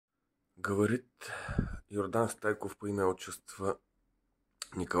Говорит Йордан Стайков по имя отчество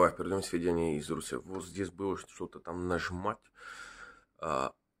Николай. Передаем сведения из Руси. Вот здесь было что-то там нажимать.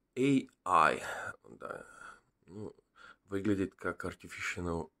 AI, да, ну, выглядит как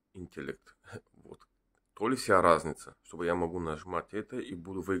Artificial Intellect. Вот. То ли вся разница, чтобы я могу нажимать это и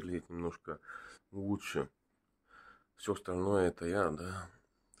буду выглядеть немножко лучше. Все остальное это я, да,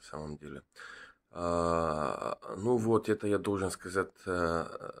 в самом деле. Ну вот, это я должен сказать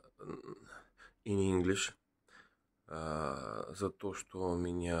in English. За то, что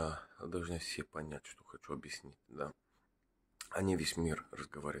меня должны все понять, что хочу объяснить, да. А не весь мир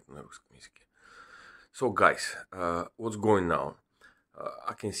разговаривает на русском языке. So, guys, what's going on?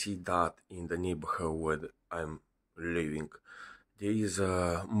 I can see that in the neighborhood where I'm living, there is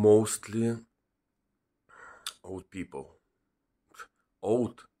mostly old people.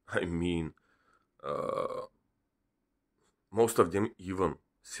 Old, I mean, most of them even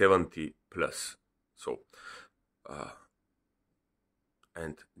 70 plus. So,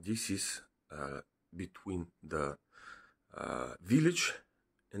 and this is between the village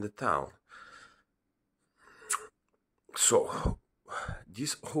and the town. So,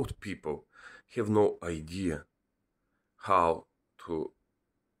 these old people have no idea how to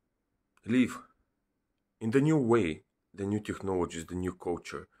live in the new way, the new technologies, the new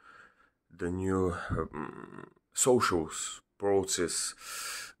culture, the new social process,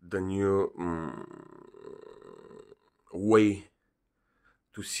 the new way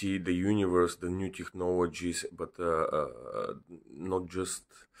to see the universe, the new technologies, but not just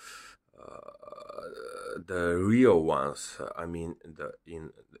the real ones. I mean,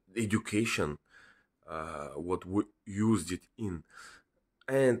 in education, what we used it in,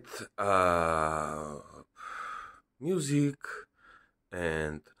 and music,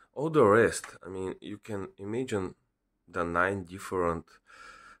 and all the rest. I mean, you can imagine the 9 different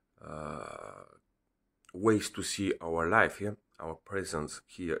ways to see our life here, our presence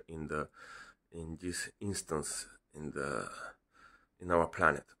here in this instance in our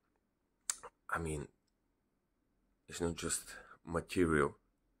planet. I mean, it's not just material,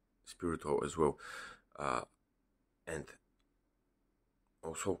 spiritual as well, and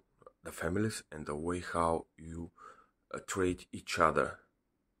also the families and the way how you treat each other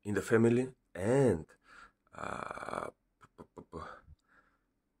in the family and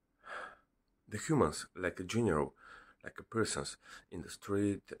the humans, like a general, like a persons in the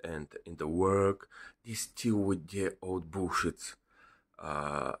street and in the work. They still with their old bullshits.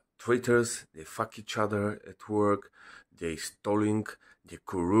 Traitors, they fuck each other at work, they stealing, they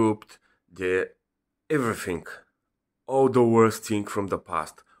corrupt, they everything. All the worst thing from the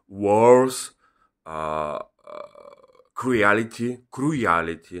past. Wars, cruelty,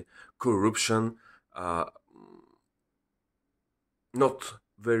 corruption, not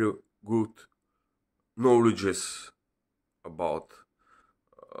very good knowledges about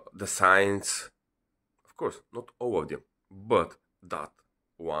the science. Of course, not all of them, but that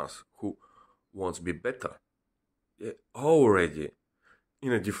ones who wants to be better, they're already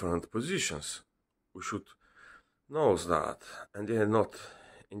in a different positions. We should know that, and they're not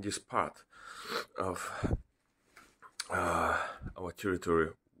in this part of our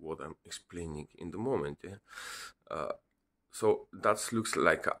territory. What I'm explaining in the moment. Yeah? So that looks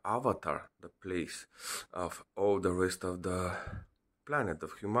like an avatar, the place of all the rest of the planet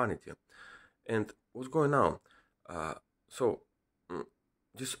of humanity. And what's going on? So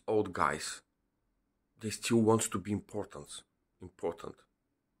these old guys, they still want to be important,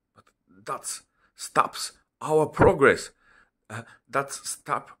 but that stops our progress. That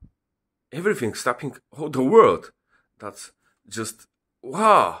stop everything, stopping all the world. That's just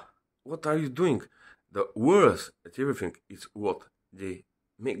wow. What are you doing? The worst at everything is what they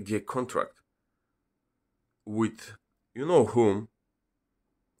make their contract with, you know whom,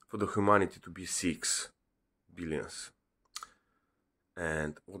 for the humanity to be 6 billions.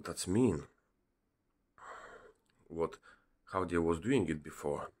 And what that mean? How they was doing it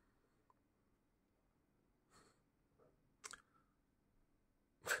before?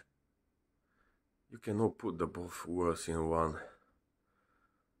 You cannot put the both words in one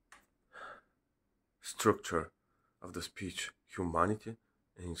structure of the speech, humanity,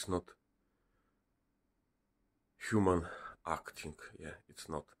 and it's not human acting. Yeah, it's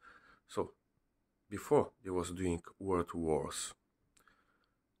not. So before they was doing world wars,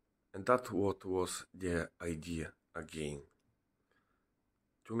 and that what was their idea again,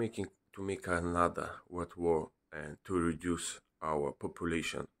 to make another world war and to reduce our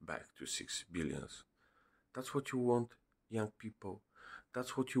population back to 6 billions. That's what you want, young people.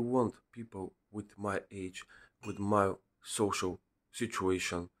 That's what you want, people with my age, with my social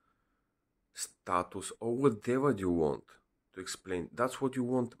situation. status, or whatever you want to explain. That's what you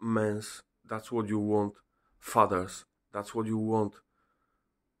want, men's. That's what you want, fathers. That's what you want.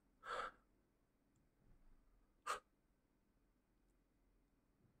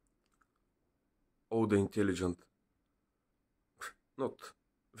 All the intelligent, not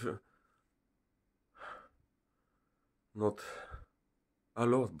a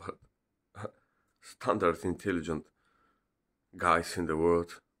lot, but standard intelligent guys in the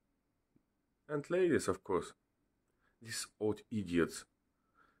world, and ladies, of course. These old idiots,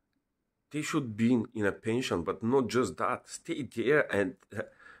 they should be in a pension, but not just that. Stay there and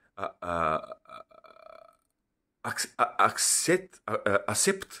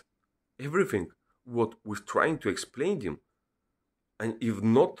accept everything what we're trying to explain them. And if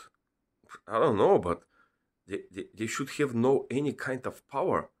not, I don't know, but they should have no any kind of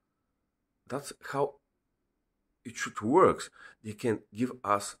power. That's how it should work. They can give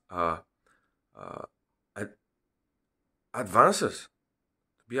us advances,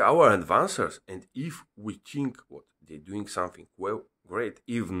 be our advancers, and if we think what they're doing something well, great.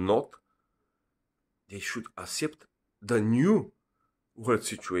 If not, they should accept the new world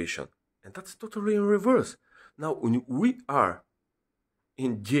situation, and that's totally in reverse. Now, when we are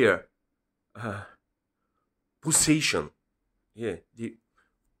in their possession, yeah,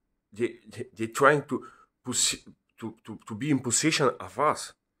 they're trying to be in possession of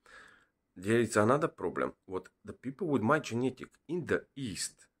us. There is another problem. What the people with my genetic in the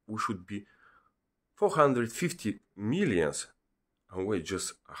East, we should be 450 millions, and we're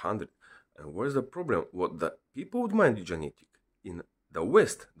just 100. And where's the problem? What the people with my genetic in the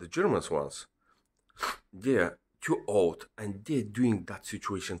West, the Germans ones, they're too old, and they're doing that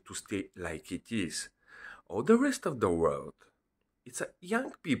situation to stay like it is. All the rest of the world, it's a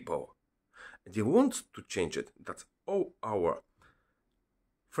young people. They want to change it. That's all our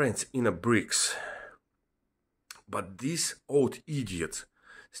friends in the BRICS. But these old idiots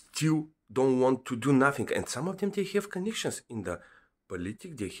still don't want to do nothing. And some of them, they have connections in the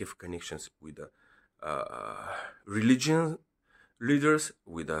politics. They have connections with the religion leaders,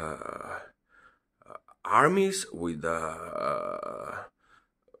 with the armies, with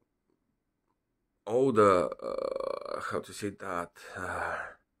all the, how to say that,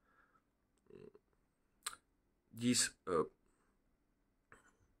 these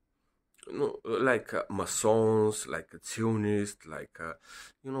like Masons, like Zionists, like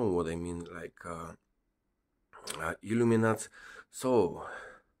you know what I mean, like Illuminati. So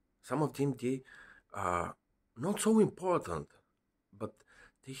some of them, they are not so important, but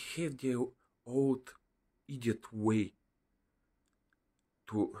they have their old idiot way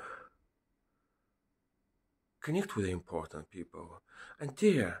to connect with the important people. And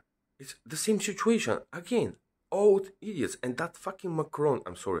there, it's the same situation again. Old idiots, and that fucking Macron,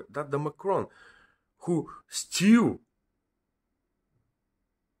 I'm sorry, that the Macron who still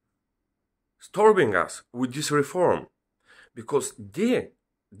stopping us with this reform, because they're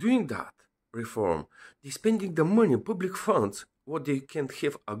doing that reform, they're spending the money, public funds, what they can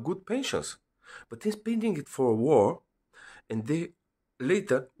have a good pensions, but they're spending it for a war, and they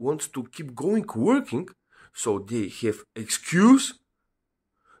later want to keep going working, so they have excuse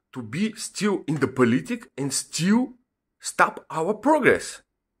to be still in the politics and still stop our progress,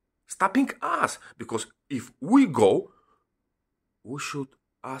 stopping us. Because if we go, we should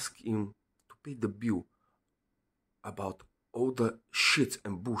ask him to pay the bill about all the shits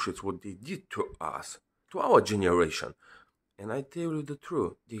and bullshits what they did to us, to our generation. And I tell you the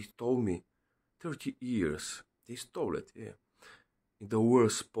truth, they stole me 30 years. They stole it, yeah, in the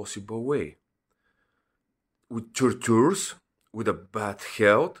worst possible way. With tortures, with a bad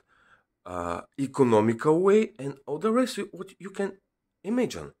health, economical way, and all the rest of what you can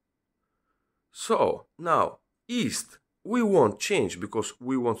imagine. So now, East, we want change because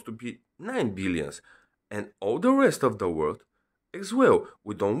we want to be 9 billions, and all the rest of the world as well.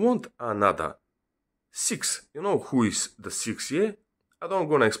 We don't want another 6. You know who is the 6, yeah? I don't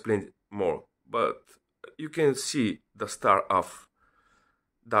gonna explain more, but you can see the star of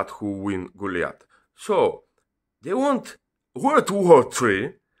that who win Goliath. So they want World War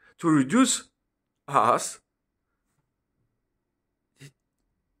III to reduce us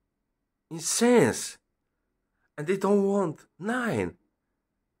in sense, and they don't want 9,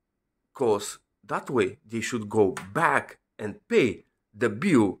 because that way they should go back and pay the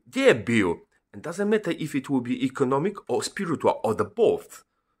bill, their bill, and doesn't matter if it will be economic or spiritual or the both.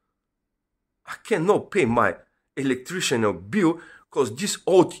 I cannot pay my electrician bill because this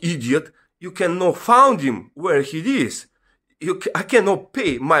old idiot, you cannot find him where he is. I cannot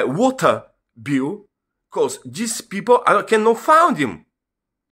pay my water bill because these people, I cannot find him.